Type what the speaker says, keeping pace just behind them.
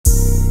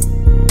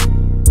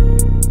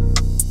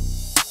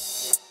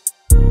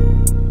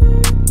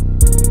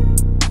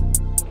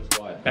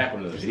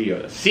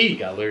video. C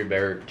got Larry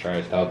Bird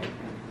trash talking.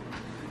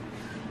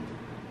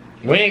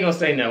 We ain't gonna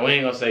say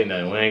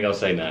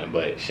nothing.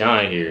 But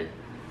Shine here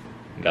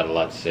got a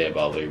lot to say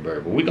about Larry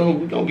Bird. But we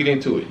gonna get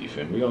into it. You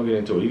feel me? We gonna get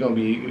into it. We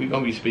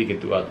gonna be speaking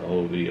throughout the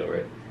whole video,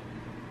 right?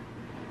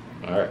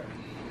 All right.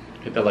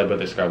 Hit that like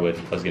button, subscribe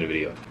button. Let's get a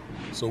video.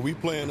 So we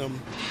playing them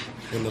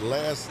in the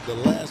last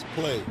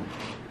play.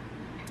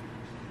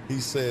 He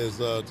says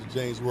to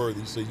James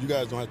Worthy, he said, "You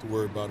guys don't have to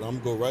worry about it. I'm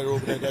gonna go right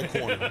over that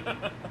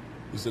corner."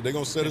 He said, "They're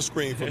gonna set a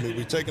screen for me.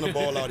 We're taking the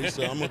ball out." He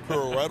said, "I'm gonna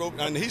curl right over,"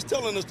 and he's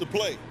telling us to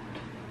play.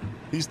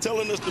 He's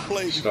telling us to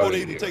play before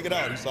they even take it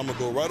out. He said, "I'm gonna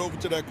go right over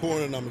to that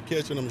corner and I'm gonna catch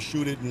it, and I'm gonna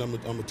shoot it, and I'm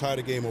gonna tie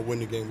the game or win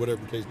the game,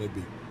 whatever the case may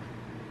be."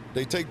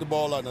 They take the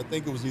ball out, and I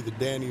think it was either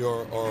Danny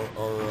or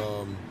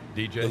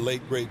DJ, the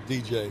late great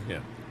DJ. Yeah.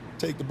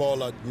 Take the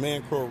ball out,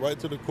 man curl right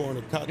to the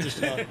corner, caught the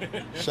shot,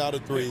 shot a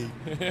three,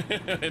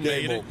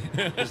 game over.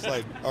 It's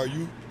like, are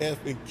you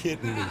effing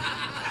kidding me?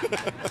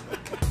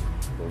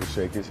 Go to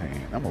shake his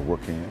hand. I'm a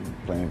rookie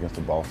playing against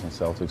the Boston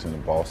Celtics in the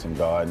Boston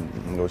Garden.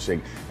 And go shake.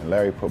 And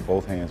Larry put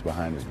both hands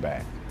behind his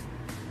back.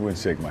 He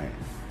wouldn't shake my hand.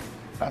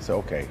 I said,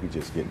 okay, he's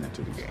just getting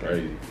into the game.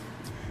 Crazy.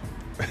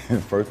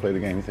 The first play of the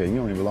game, he said, "You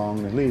don't even belong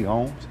in the league,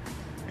 Holmes."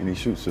 And he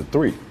shoots a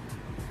three.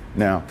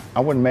 Now,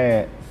 I wasn't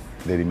mad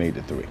that he made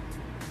the three.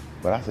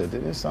 But I said,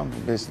 "There's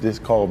something, this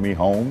called me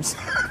Holmes."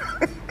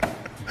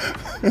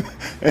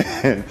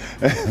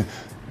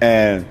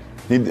 and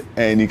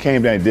he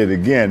came down and did it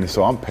again,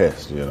 so I'm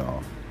pissed, you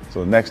know.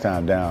 So the next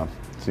time down,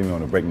 see me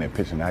on the breakneck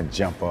pitch, and I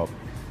jump up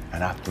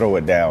and I throw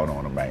it down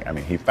on him. I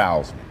mean, he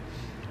fouls me.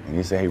 And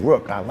he said, "Hey,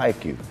 Rook, I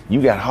like you.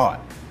 You got heart."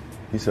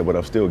 He said, "But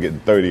I'm still getting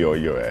 30 on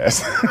your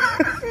ass."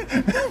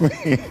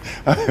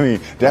 I mean,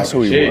 that's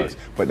who he was.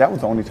 But that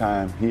was the only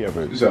time he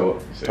ever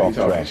talked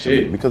trash to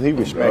me, because he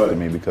respected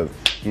me, because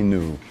he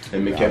knew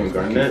and that I was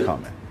going to keep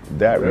coming.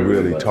 That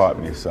really taught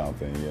me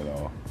something, you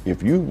know.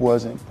 If you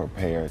wasn't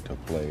prepared to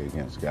play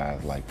against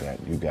guys like that,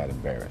 you got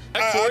embarrassed.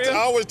 I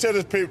always tell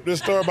this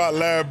story about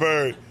Larry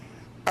Bird.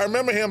 I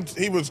remember him,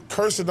 he was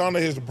cursing under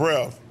his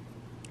breath.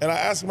 And I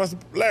asked him, I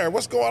said, "Larry,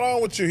 what's going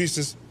on with you?" He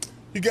says,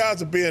 "You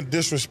guys are being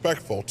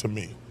disrespectful to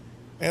me."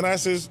 And I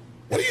says,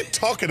 "What are you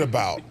talking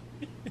about?"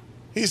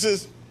 He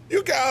says,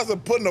 "You guys are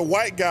putting a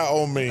white guy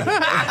on me."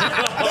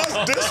 That's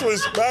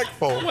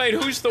disrespectful. Wait,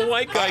 who's the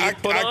white guy you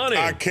put on it?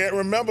 I can't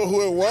remember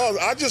who it was.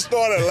 I just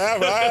started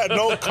laughing. I had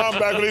no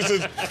comeback. He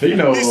says,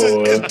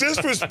 "It's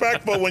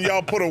disrespectful when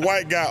y'all put a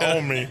white guy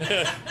on me."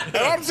 And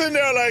I'm sitting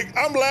there like,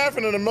 I'm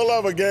laughing in the middle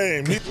of a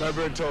game. Larry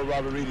Bird told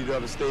Robert Reedy the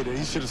other day that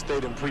he should have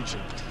stayed in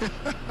preaching.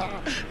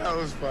 That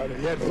was funny.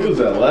 Who was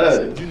that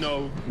lad? You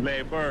know,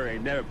 Larry Bird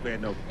ain't never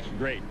playing no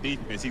great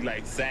defense. He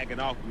like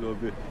sagging off a little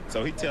bit.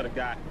 So he tell the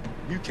guy,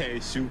 "You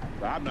can't shoot,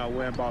 but I'm not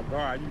worrying about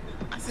guard you."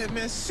 I said,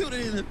 "Man, shoot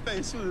it in the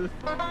face." Shoot it.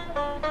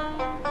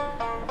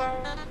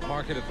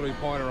 Mark hit a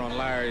three-pointer on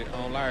Larry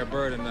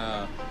Bird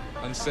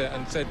and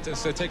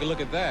said, "Take a look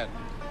at that."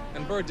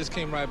 And Bird just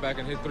came right back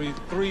and hit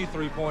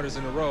three-pointers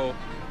in a row,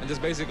 and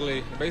just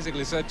basically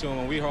said to him,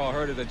 and we all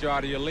heard it, that you're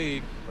out of your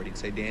league. Or he'd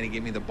say, "Danny,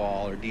 give me the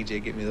ball," or "DJ,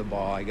 give me the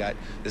ball. I got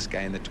this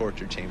guy in the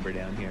torture chamber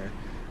down here."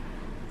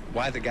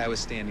 Why the guy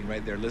was standing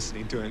right there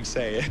listening to him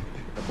say it.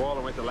 The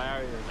ball went to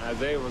Larry, and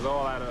Isaiah was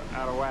all out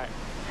of whack.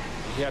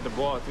 He had the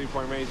ball at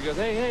three-point range. He goes,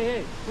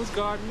 hey, who's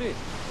guarding me?"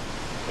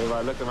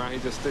 Everybody looked around. He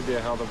just stood there,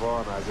 held the ball,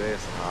 and Isaiah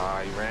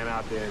said, he ran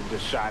out there and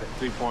just shot it,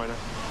 three-pointer.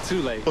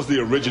 Too late. Was the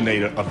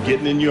originator of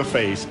getting in your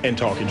face and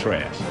talking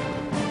trash.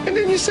 And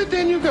then you sit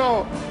there and you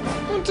go,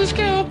 "Well, this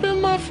guy up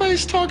in my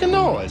face talking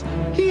noise.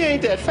 He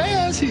ain't that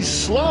fast, he's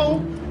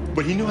slow."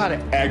 But he knew how to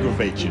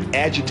aggravate you,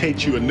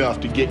 agitate you enough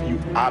to get you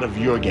out of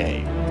your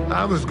game.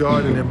 I was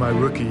guarding in my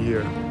rookie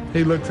year.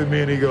 He looked at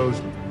me and he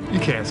goes, "You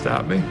can't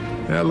stop me."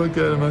 And I looked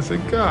at him and I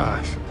said,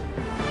 "Gosh,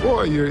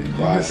 boy, you're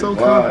so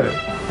confident."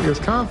 He goes,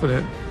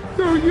 "Confident?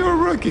 You're a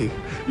rookie.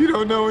 You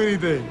don't know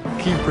anything."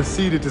 He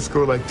proceeded to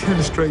score like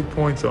 10 straight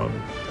points on me.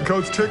 The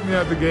coach took me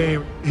out the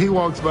game. He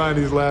walks by and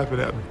he's laughing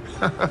at me.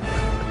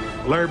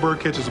 Larry Bird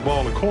catches the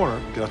ball in the corner.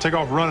 I take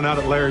off running out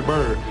at Larry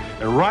Bird.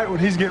 And right when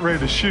he's getting ready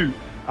to shoot,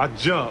 I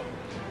jump.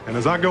 And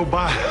as I go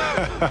by,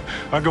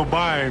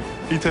 him,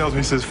 he tells me,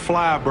 he says,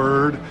 "Fly,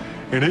 Bird."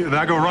 And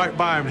I go right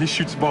by him, he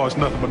shoots the ball, it's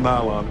nothing but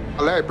nylon.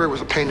 Larry Bird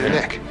was a pain in the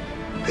neck.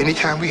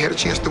 Anytime we had a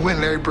chance to win,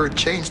 Larry Bird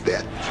changed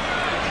that.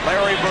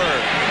 Larry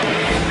Bird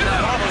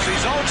follows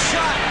his own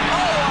shot.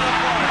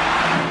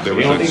 There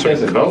was a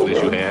certain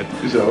confidence you had.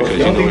 Because you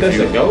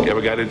know if you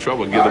ever got in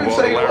trouble, give the ball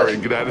to Larry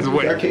and get out of his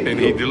way, and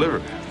he'd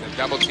deliver.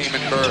 Double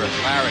teaming Bird.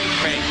 Larry,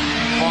 fake,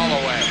 fall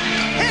away.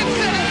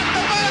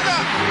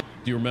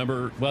 Do you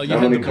remember? Well, you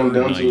had the Bird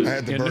night. I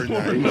had the Bird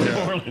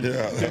night.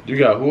 Yeah. You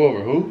got who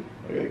over who?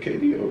 I got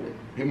KD over.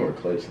 He more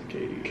clutch than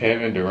KD.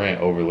 Kevin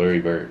Durant over Larry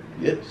Bird.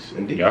 Yes,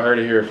 indeed. Y'all heard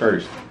it here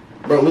first.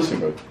 Bro, listen,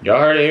 bro. Y'all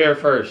heard it here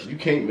first. You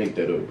can't make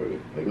that up, bro.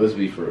 Like, let's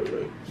be for real,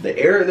 bro. The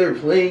era they're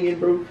playing in,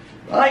 bro,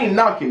 I ain't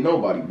knocking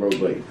nobody, bro,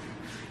 but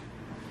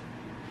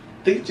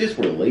they just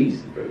were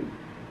lazy, bro.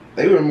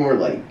 They were more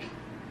like,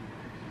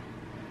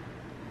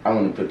 I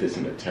want to put this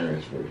in the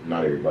terms for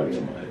not everybody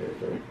in my head,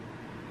 bro.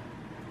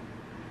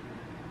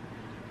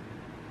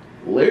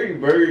 Larry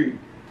Bird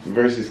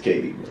versus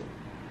KD, bro.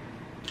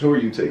 Who are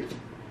you taking?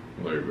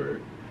 Larry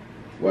Bird.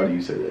 Why do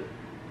you say that?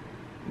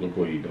 Look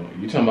what you're doing.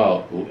 You talking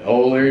about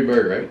old Larry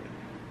Bird, right?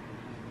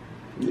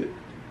 Yeah.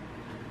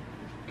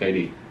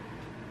 KD.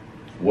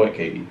 What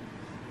KD?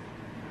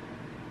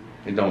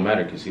 It don't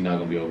matter because he's not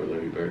gonna be over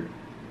Larry Bird.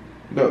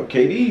 No,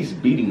 KD's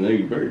beating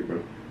Larry Bird,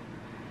 bro.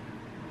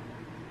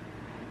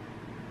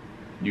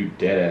 You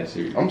dead ass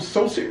serious? I'm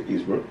so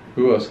serious, bro.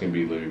 Who else can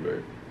beat Larry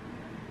Bird?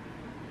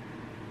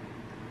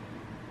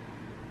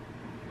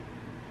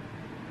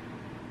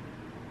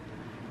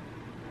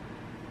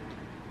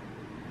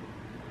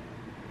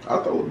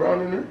 I'll throw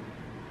LeBron in there.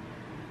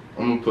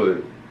 I'm gonna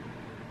put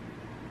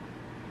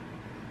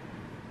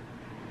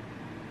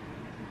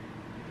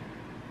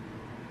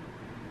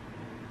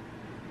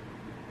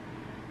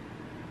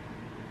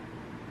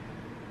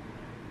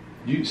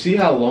You see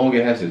how long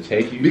it has to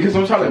take you? because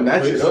I'm trying to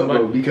match it up,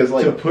 bro. Because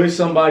like to put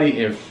somebody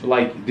in,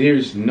 like,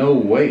 there's no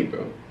way,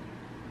 bro.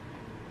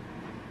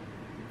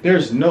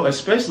 There's no,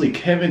 especially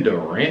Kevin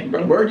Durant,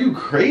 bro. Bro, are you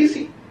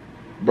crazy?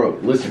 Bro,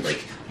 listen, bro.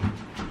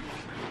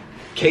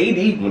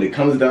 KD, when it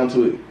comes down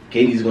to it,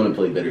 KD's going to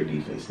play better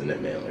defense than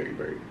that man, Larry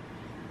Bird.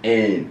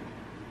 And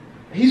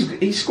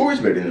he scores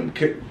better than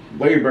him.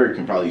 Larry Bird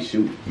can probably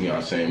shoot, you know what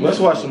I'm saying? Let's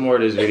watch some more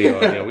of this video,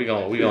 and then we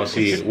gonna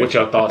see what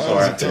your thoughts are That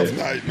was a after tough this.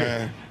 night,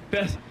 man.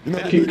 You know,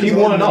 Keep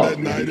one off. That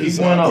night Keep is,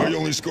 one off. You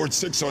only scored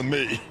 6 on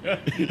me.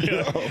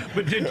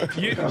 But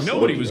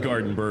Nobody was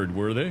guarding Bird,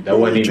 were they? That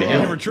wasn't even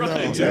him. They were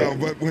trying to. No,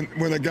 but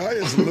when a guy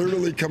is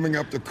literally coming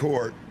up the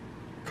court,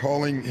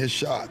 calling his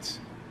shots,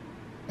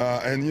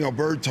 and you know,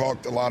 Bird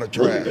talked a lot of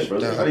trash.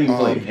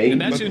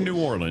 And that's in New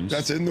Orleans.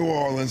 That's in New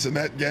Orleans. In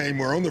that game,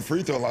 we're on the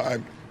free throw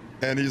line,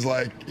 and he's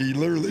like, he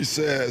literally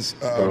says,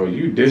 Bro,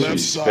 you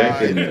left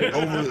side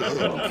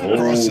disrespecting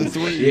across the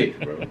three, shit,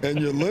 bro. and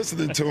you're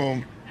listening to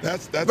him.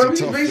 That's Bro, a he's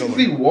tough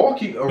basically feeling.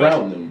 walking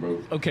around them,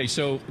 bro. Okay,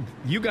 so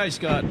you guys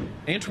got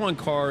Antoine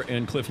Carr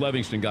and Cliff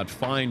Livingston got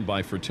fined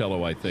by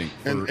Fratello, I think,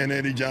 for And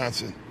Eddie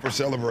Johnson for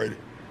celebrating.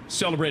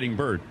 celebrating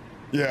Bird.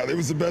 Yeah, it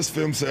was the best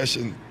film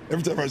session.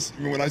 Every time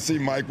when I see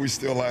Mike, we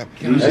still laugh.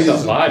 That's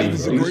a body, It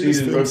was the bro.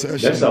 greatest film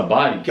session. That's a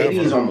body. KD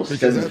is almost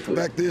Because 7 foot.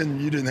 back then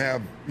you didn't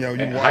have, you know,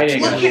 you And watched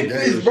look at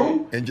this,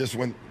 bro. and just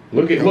went.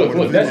 Look, that's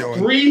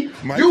three.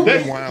 That's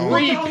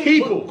three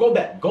people. Go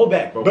back,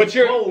 bro. But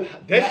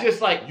that's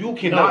just like you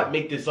cannot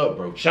make this up,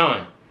 bro.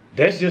 Sean,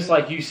 that's just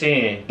like you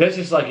saying, that's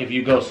just like if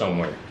you go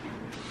somewhere.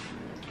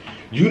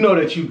 You know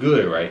that you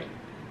good, right?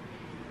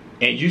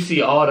 And you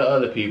see all the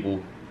other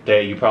people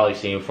that you probably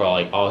seen for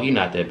like, oh, he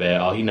not that bad.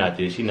 Oh, he not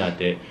this, he not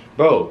that.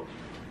 Bro,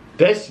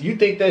 you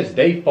think that's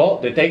their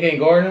fault that they can't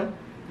guard him?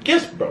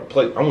 Yes, bro.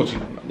 I want you.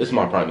 This is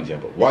my prime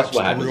example. Watch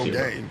what happens here.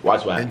 Game.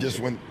 Watch what happens. And just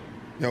went,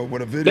 you know,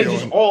 with a video. They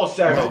just all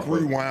sat Mike off, bro.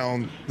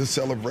 rewound the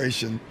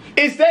celebration.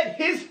 Is that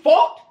his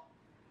fault?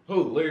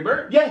 Who, Larry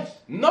Bird? Yes.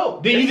 No.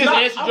 Then you it's just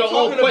not. answered I'm your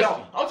own talking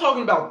question. I'm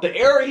talking about the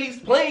era he's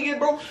playing in,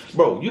 bro.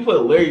 Bro, you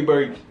put Larry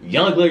Bird,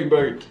 young Larry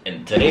Bird,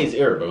 in today's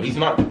era, bro. He's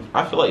not.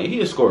 I feel like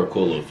he'll score a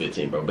cool little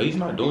 15, bro, but he's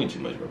not doing too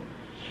much, bro.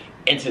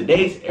 In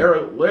today's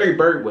era, Larry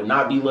Bird would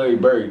not be Larry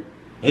Bird.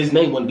 His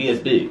name wouldn't be as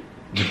big.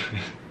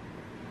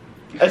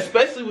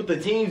 Especially with the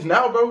teams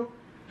now, bro.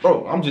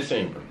 Bro, I'm just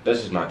saying, bro.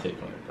 That's just my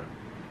take on it, bro.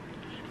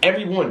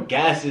 Everyone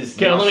gasses.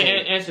 Okay, let me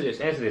answer this.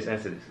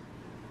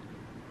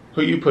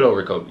 Who you put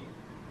over Kobe?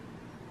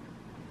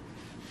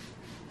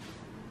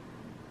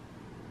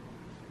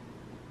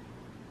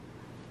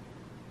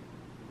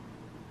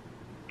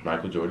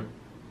 Michael Jordan.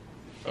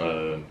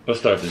 Let's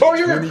start this. Oh,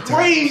 you're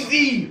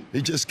crazy!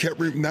 He just kept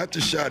not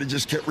the shot. He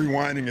just kept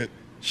rewinding it,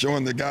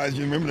 showing the guys.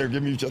 You remember they're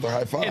giving each other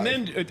high five.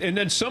 And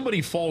then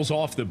somebody falls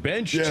off the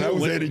bench. Yeah, too, that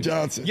was Eddie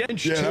Johnson. Yeah,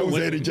 that was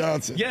Eddie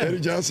Johnson. Yeah. Eddie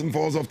Johnson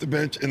falls off the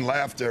bench in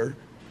laughter,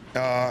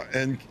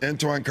 and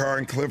Antoine Carr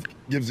and Cliff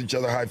gives each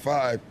other high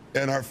five.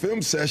 And our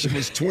film session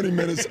was 20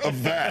 minutes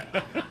of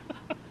that.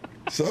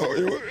 So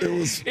it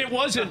was. It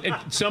wasn't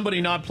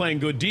somebody not playing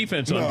good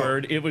defense on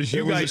Bird. It was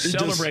you guys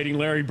celebrating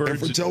Larry Bird. And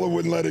Fratello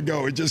wouldn't let it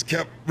go. It just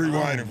kept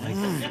rewinding.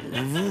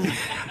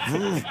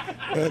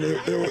 And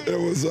it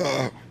was.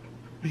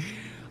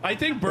 I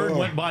think Bird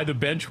went by the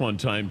bench one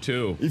time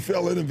too. He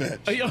fell in the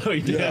bench. Oh, he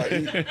did.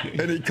 Yeah,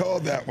 and he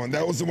called that one.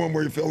 That was the one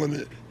where he fell in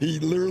it. He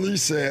literally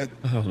said,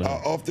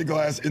 "Off the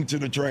glass into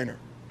the trainer."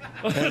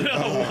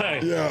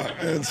 And, yeah,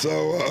 and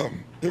so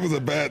it was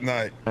a bad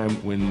night.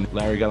 When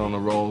Larry got on the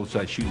roll,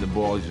 started shooting the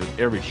ball,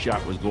 every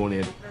shot was going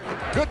in.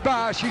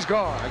 Goodbye, she's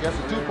gone. I guess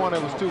the 2-pointer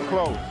was too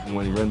close.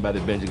 When he ran by the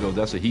bench, he goes,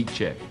 "That's a heat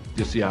check.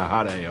 Just see how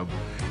hot I am."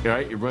 All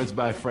right, he runs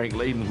by Frank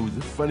Layden, who's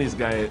the funniest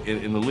guy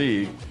in the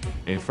league,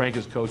 and Frank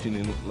is coaching,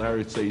 and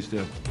Larry says to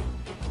him,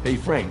 "Hey,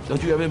 Frank,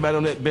 don't you have anybody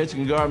on that bench that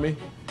can guard me?"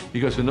 He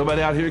goes, "So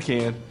nobody out here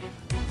can."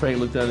 Frank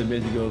looked down at the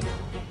bench and goes,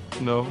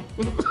 "No."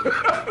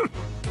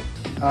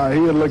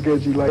 He'll look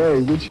at you like, "Hey,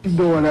 what you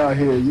doing out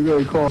here? You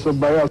better call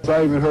somebody else."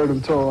 I even heard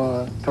him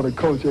tell the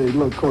coach, "Hey,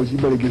 look, coach, you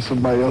better get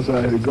somebody else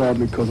out here to guard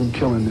me because I'm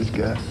killing this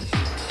guy."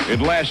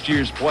 In last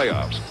year's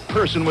playoffs,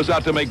 Person was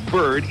out to make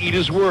Bird eat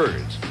his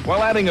words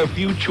while adding a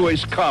few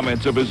choice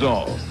comments of his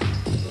own.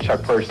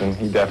 Chuck Person,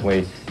 he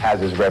definitely has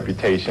his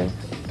reputation.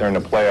 During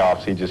the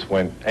playoffs, he just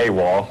went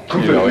AWOL,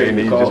 you know, and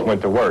he just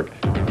went to work.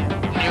 You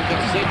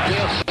can see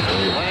Bill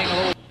playing a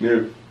little.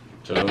 Yeah.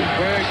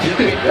 Bird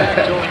giving it back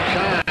to him,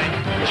 Chime.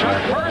 Chuck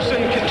Person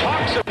can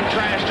talk some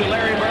trash to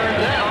Larry Bird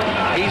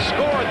now. He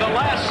scored the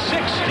last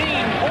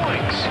 16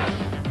 points.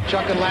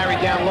 Chuck and Larry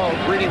down low,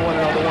 greeting one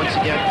another once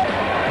again.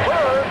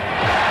 Bird,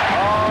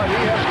 he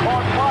has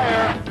caught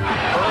fire.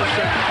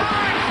 Person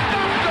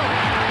stumped him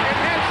and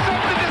had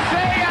something to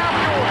say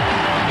afterward.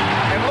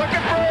 And look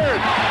at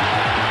Bird.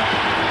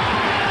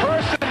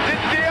 Person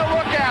didn't dare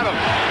look at him.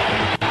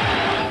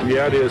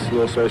 Yeah, it is a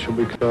little special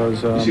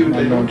because I've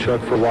known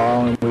Chuck for a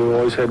while, and we've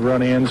always had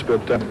run-ins,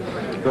 but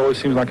it always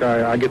seems like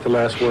I get the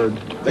last word.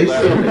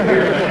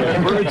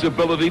 Bird's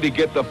ability to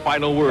get the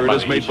final word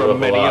has made for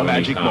many a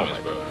magic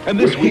moment. And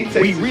this week,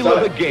 we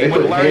relive a game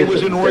when Larry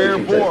was in rare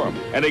form,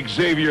 and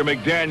Xavier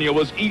McDaniel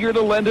was eager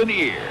to lend an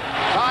ear.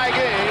 Tie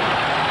game,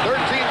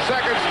 13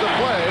 seconds to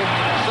play.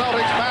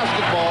 Celtics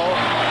basketball,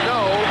 no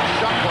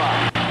shot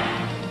clock.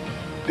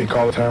 They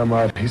call a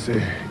timeout. He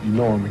said, you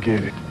know I'm going to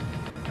get it.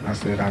 And I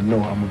said, I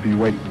know I'm going to be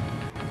waiting.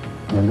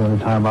 And during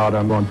the timeout,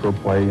 I'm going for a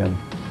play, and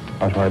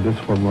I said, all right, this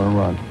is what we're going to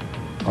run.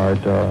 All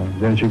right,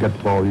 then you get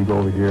the ball, you go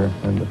over here,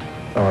 and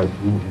pass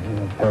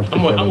the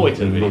I'm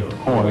waiting the video.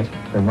 Corner,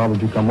 and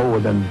Robert, you come over.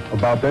 Then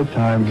about that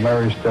time,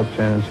 Larry steps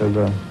in and says,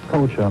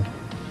 Coach, why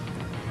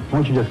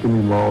don't you just give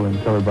me the ball and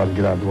tell everybody to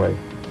get out of the way?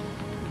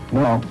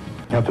 Now,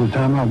 after the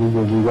timeout,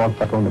 we walk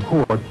back on the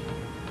court,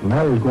 and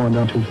Larry's going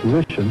down to his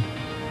position,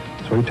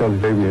 so he tells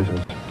Xavier, he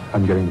says,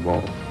 I'm getting the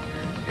ball.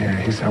 Yeah,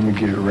 he said, I'm going to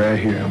get it right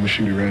here. I'm going to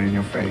shoot it right in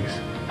your face. 10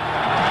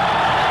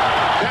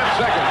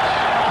 seconds.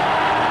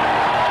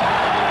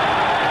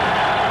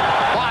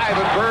 5,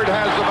 and Bird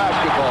has the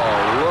basketball.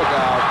 Look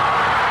out.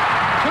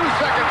 2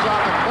 seconds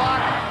on the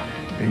clock.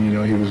 And, you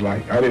know, he was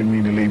like, I didn't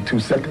mean to leave 2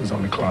 seconds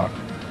on the clock.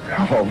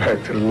 I walked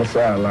back to the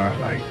sideline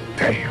like,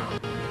 damn.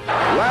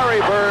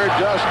 Larry Bird,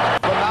 just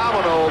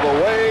phenomenal the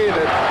way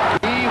that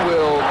he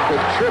will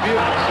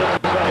contribute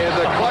in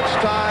the clutch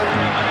time.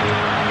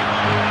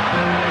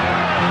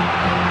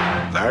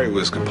 Larry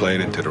was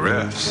complaining to the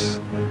refs,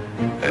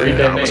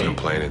 and I was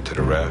complaining to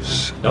the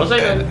refs. Don't say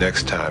and that. The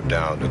next time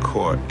down the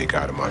court, he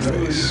got in my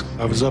face.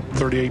 I was up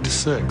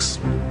 38-6.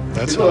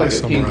 That's how I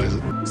summarize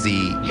it.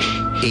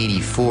 The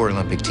 84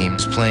 Olympic team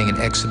is playing an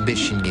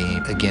exhibition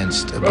game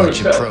against a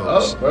bunch of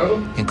pros,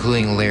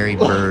 including Larry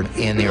Bird,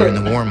 and they were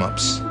in the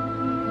warm-ups.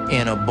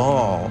 And a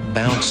ball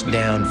bounced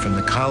down from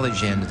the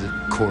college end of the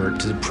court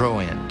to the pro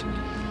end.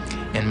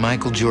 And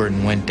Michael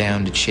Jordan went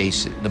down to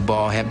chase it. The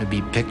ball happened to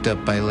be picked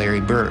up by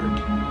Larry Bird.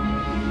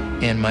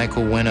 And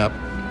Michael went up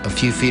a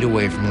few feet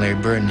away from Larry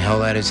Bird and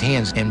held out his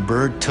hands. And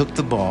Bird took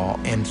the ball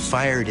and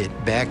fired it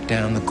back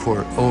down the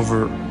court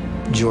over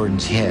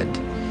Jordan's head,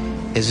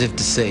 as if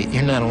to say,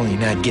 you're not only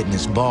not getting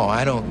this ball,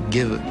 I don't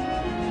give a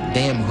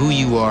damn who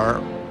you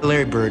are.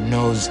 Larry Bird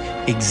knows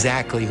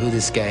exactly who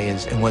this guy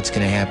is and what's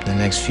going to happen in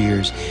the next few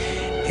years.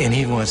 And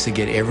he wants to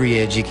get every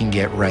edge he can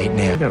get right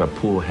now. I got a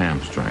pulled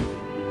hamstring,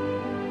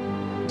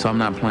 so I'm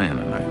not playing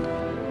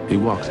tonight. He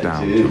walks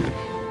down to me.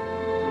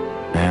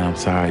 Man, I'm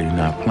sorry you're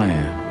not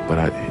playing,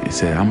 but he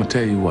said, I'm going to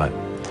tell you what.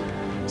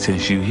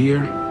 Since you're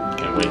here,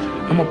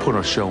 I'm going to put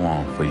a show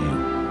on for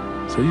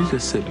you. So you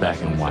just sit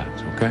back and watch,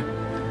 okay?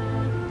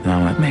 And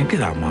I'm like, man,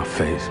 get out of my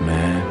face,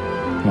 man.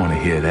 I want to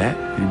hear that.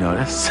 You know,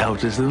 that's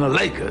Celtics and the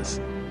Lakers.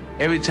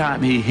 Every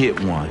time he hit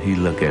one, he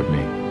look at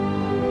me.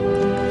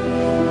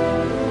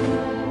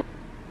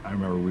 I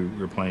remember we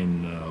were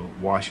playing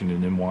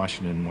Washington in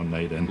Washington one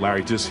night, and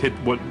Larry just hit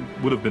what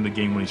would have been the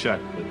game-winning shot,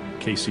 but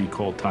KC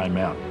called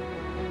timeout.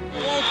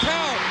 It won't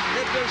count.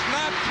 It does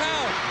not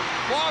count.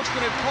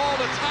 Boston had called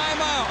a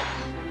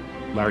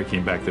timeout. Larry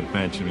came back to the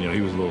bench, and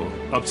he was a little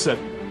upset.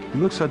 He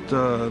looks at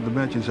the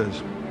bench and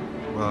says,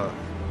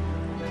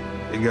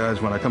 hey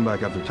guys, when I come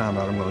back after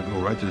timeout, I'm going to go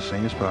right to the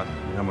same spot,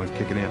 and I'm going to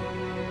kick it in.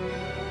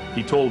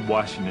 He told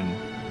Washington,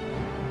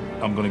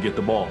 I'm going to get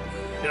the ball.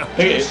 I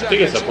think it's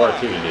a part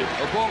two he did.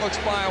 The Bullets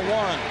by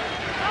 1.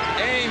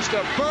 Aims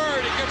to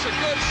Bird. He gets a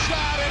good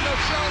shot in the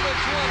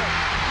Celtics winner.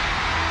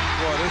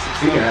 Boy, this is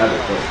he can have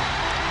it,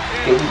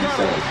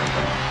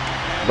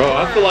 bro.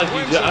 I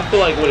feel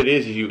like what it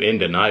is you in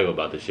denial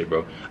about this shit,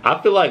 bro.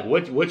 I feel like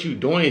what you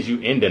doing is you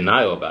in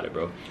denial about it,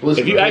 bro.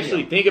 Listen, if you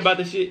actually think about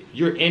this shit,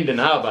 you're in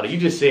denial about it. You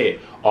just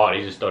said, oh,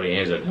 they just throw their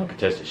hands up,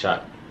 contested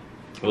shot.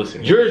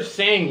 Listen, you're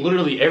saying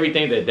literally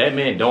everything that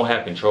man don't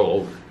have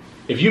control over.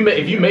 If you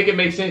make it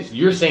make sense,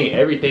 you're saying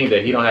everything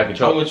that he don't have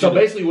control over. So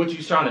basically what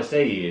you're trying to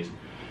say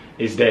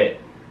is that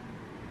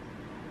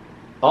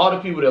all the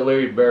people that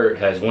Larry Bird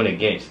has went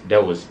against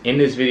that was in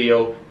this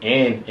video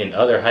and in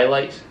other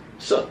highlights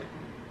suck.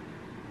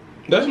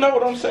 That's not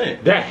what I'm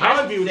saying. That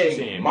has to be what you're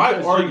saying.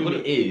 My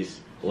argument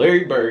is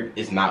Larry Bird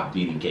is not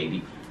beating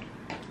KD.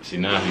 See,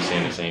 now he's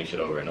saying the same shit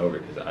over and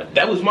over.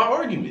 That was my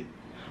argument.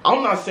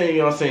 I'm not saying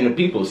y'all saying the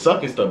people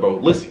suck and stuff, bro.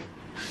 Listen,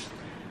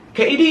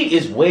 KD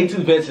is way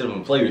too versatile of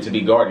a player to be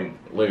guarding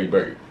Larry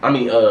Bird. I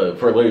mean,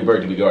 for Larry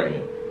Bird to be guarding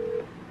him.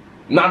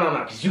 No,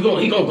 cause he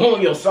gonna go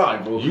on your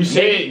side, bro. You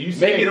said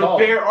make it a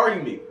fair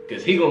argument,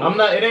 cause he gonna. I'm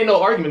not. It ain't no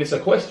argument. It's a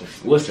question.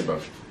 Listen, bro.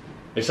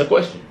 It's a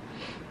question.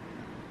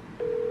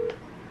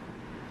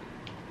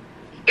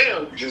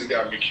 Damn, you just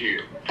got me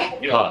killed.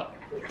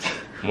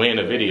 We in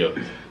the video.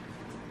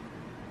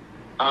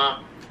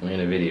 We in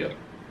the video.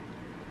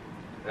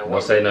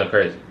 Don't say nothing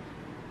crazy.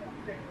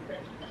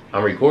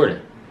 I'm recording.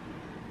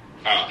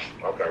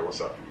 Okay, what's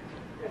up?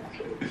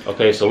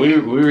 Okay, so we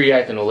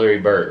reacting to Larry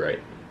Bird, right?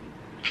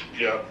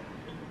 Yeah.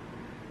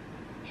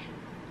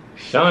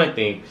 Sean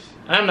thinks,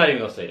 I'm not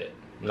even gonna say that.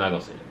 I'm not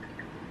gonna say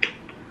that.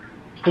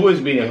 Who is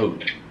beating who?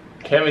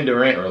 Kevin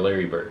Durant or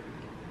Larry Bird?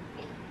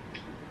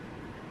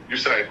 You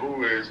say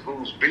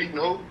who's beating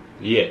who?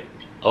 Yeah.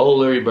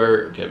 Old Larry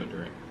Bird or Kevin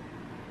Durant?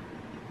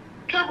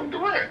 Kevin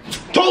Durant.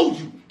 Told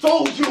you.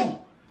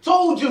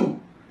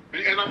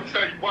 And I'm gonna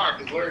tell you why,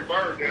 because Larry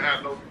Bird didn't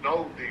have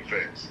no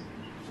defense.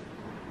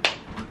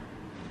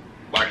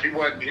 Like he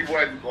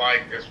wasn't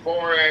like, as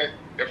far as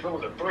if it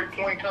was a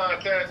 3-point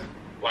contest,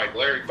 like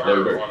Larry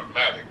Bird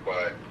automatic,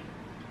 but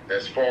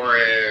as far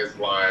as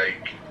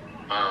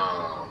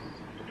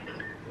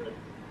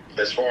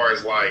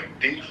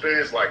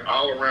defense, like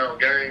all around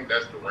game,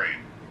 that's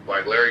Durant.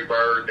 Like Larry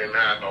Bird didn't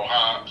have no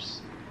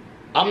hops.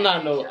 I'm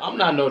not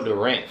no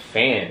Durant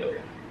fan though.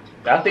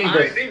 I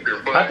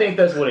think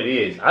that's what it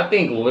is. I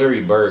think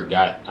Larry Bird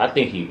I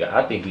think he can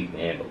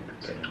handle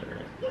Kevin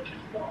Durant.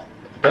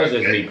 That's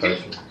just me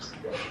personally.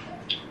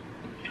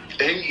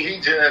 He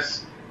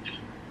just,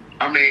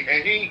 I mean,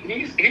 and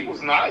he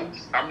was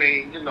nice. I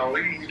mean, you know,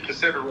 he's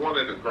considered one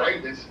of the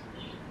greatest.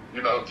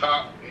 You know,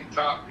 top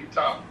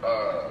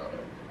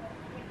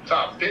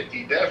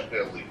 50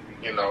 definitely.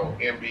 You know,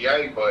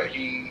 NBA, but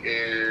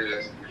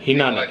he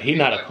not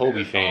a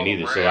Kobe fan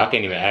either. So I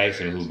can't even ask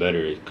him who better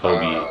is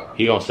Kobe.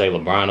 He gonna say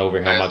LeBron over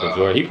him, Michael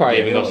Jordan. He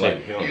probably even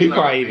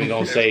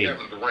gonna say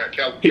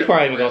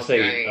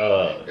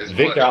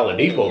Victor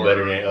Oladipo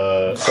better than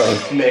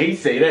So man, he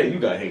say that you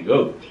got him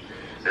go.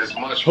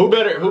 Who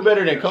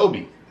better than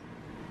Kobe?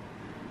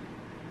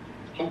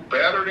 Who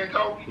better than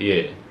Kobe?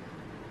 Yeah.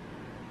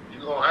 You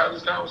gonna have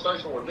this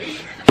conversation with me?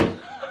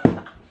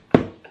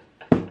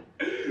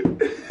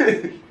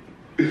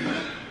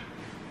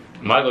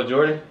 Michael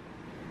Jordan?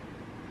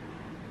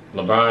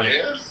 LeBron?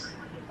 Yes,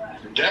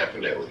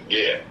 definitely,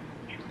 yeah.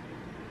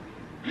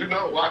 You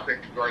know who I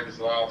think the greatest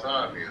of all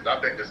time is? I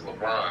think it's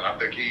LeBron. I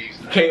think he's...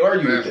 You can't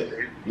argue with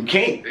that. You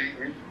can't.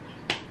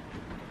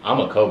 I'm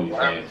a Kobe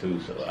fan too,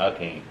 so I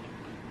can't.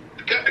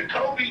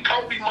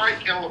 Kobe,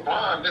 Mike, and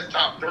LeBron, that's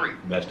top 3.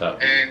 That's top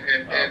 3.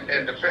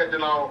 And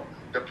depending on,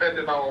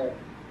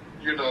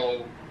 you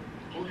know,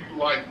 who you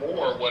like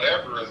more or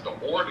whatever is the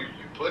order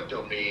you put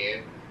them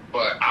in.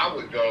 But I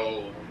would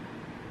go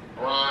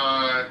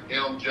Bron,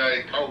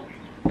 MJ, Kobe.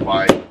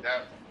 Like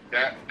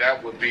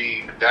that would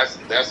be that's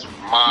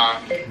my.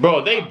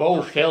 Bro, they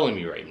both failing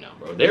me right now,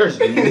 bro. There's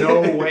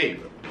no way,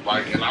 bro.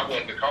 Like, and I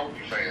wasn't a Kobe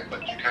fan,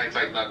 but you can't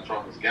take nothing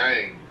from his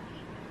game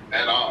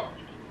at all.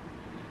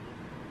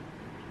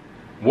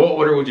 What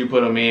order would you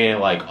put him in,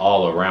 like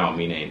all around,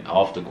 meaning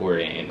off the court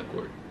and in the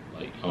court,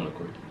 like on the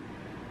court?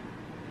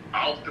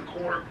 Off the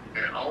court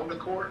and on the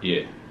court?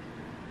 Yeah.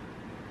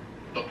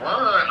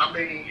 LeBron, I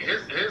mean, his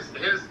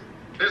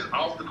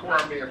off the court,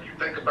 I mean, if you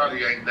think about it,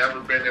 he ain't never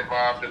been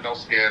involved in no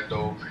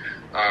scandal.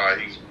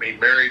 He's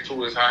married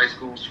to his high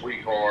school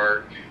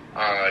sweetheart.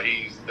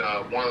 He's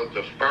one of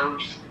the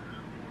first,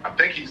 I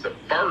think he's the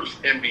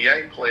first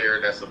NBA player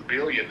that's a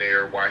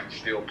billionaire while he's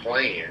still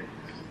playing.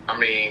 I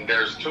mean,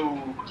 there's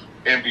 2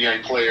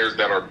 NBA players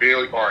that are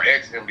or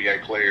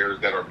ex-NBA players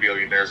that are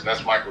billionaires, and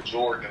that's Michael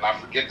Jordan, and I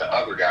forget the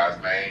other guy's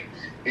name.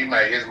 He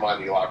made his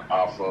money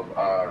off of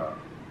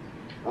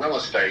real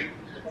estate,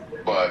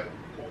 but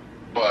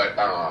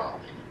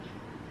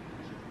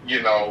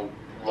you know,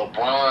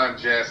 LeBron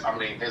just, I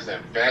mean, his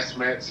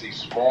investments, he's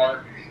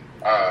smart.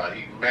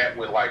 He met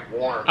with like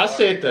Warren. I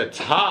said the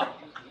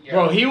top.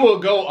 Bro, he will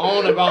go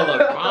on about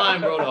LeBron,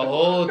 bro, the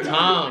whole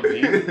time,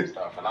 dude.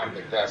 Stuff, and I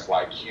think that's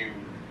like huge.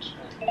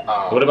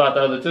 What about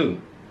the other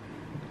 2?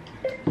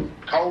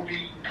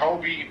 Kobe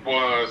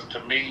was, to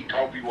me,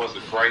 Kobe was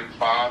a great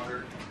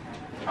father.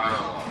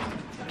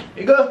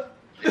 You go.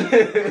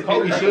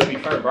 Kobe should be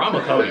first, bro. I'm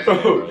a Kobe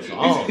fan, bro. So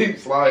he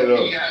keeps sliding up.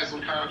 He had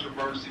some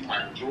controversy.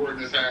 Michael Jordan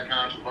has had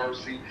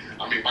controversy.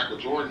 I mean, Michael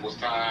Jordan was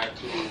tied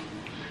to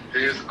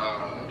his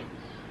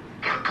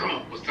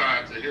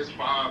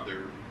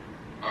father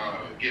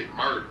getting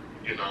murdered.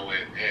 You know,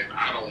 and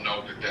I don't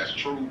know that that's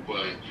true,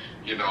 but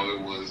you know,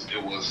 it was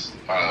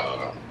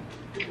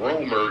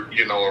rumored,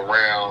 you know,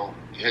 around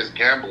his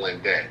gambling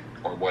debt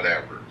or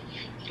whatever,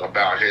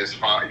 about his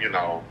father, you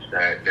know,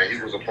 that he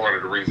was a part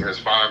of the reason his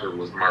father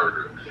was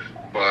murdered.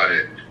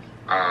 But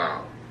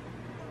I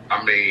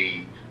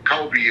mean,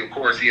 Kobe, of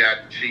course, he had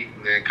the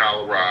cheating in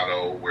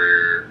Colorado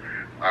where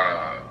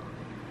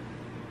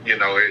you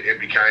know, it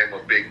became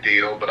a big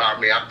deal. But I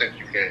mean, I think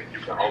you can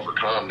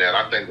overcome that.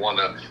 I think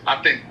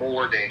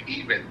more than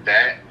even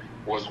that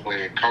was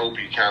when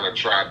Kobe kind of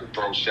tried to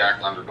throw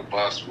Shaq under the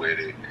bus with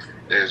it,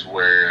 is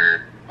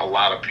where a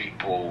lot of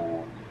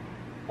people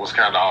was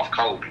kind of off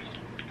Kobe.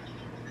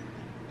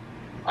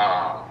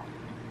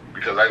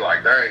 Because they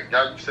like, dang,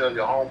 y'all sell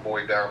your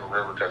homeboy down the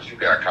river because you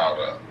got caught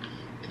up.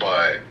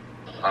 But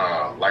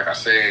like I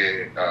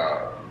said,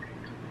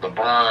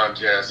 LeBron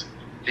just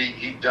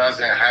he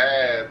doesn't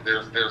have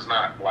there's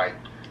not like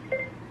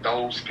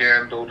no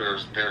scandal.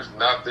 There's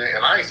nothing,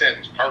 and I ain't saying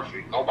he's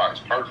perfect. Nobody's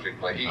perfect,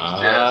 but he's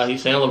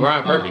he's saying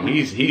LeBron perfect.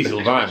 He's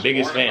LeBron's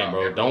biggest fan,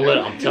 bro. Don't let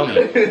him. I'm telling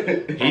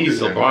you, he's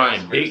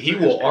LeBron. He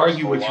will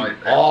argue with you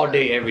all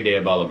day, every day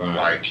about LeBron.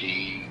 Like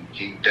he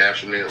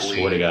definitely.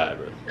 Swear to God,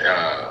 bro.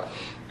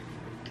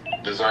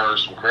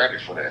 Deserves some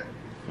credit for that.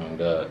 Oh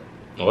God.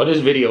 Well, this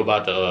video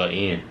about to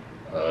end.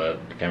 The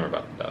camera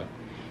about to die.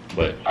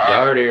 But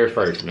y'all heard it here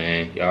first,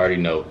 man. Y'all already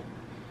know.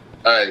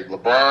 Hey,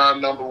 LeBron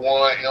number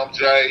 1,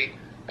 MJ,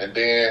 and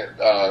then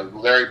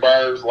Larry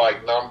Bird's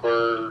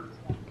number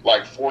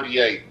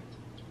 48.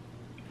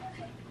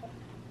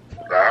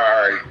 All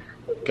right.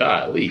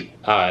 Golly.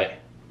 All right.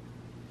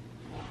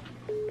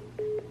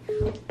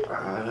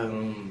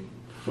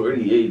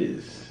 48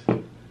 is.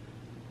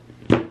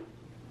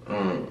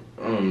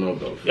 I don't know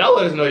though. Y'all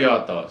let us know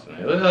y'all thoughts,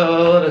 man. Let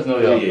us know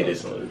y'all thoughts.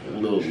 Is a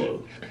little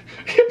low.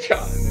 Good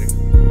job, nigga.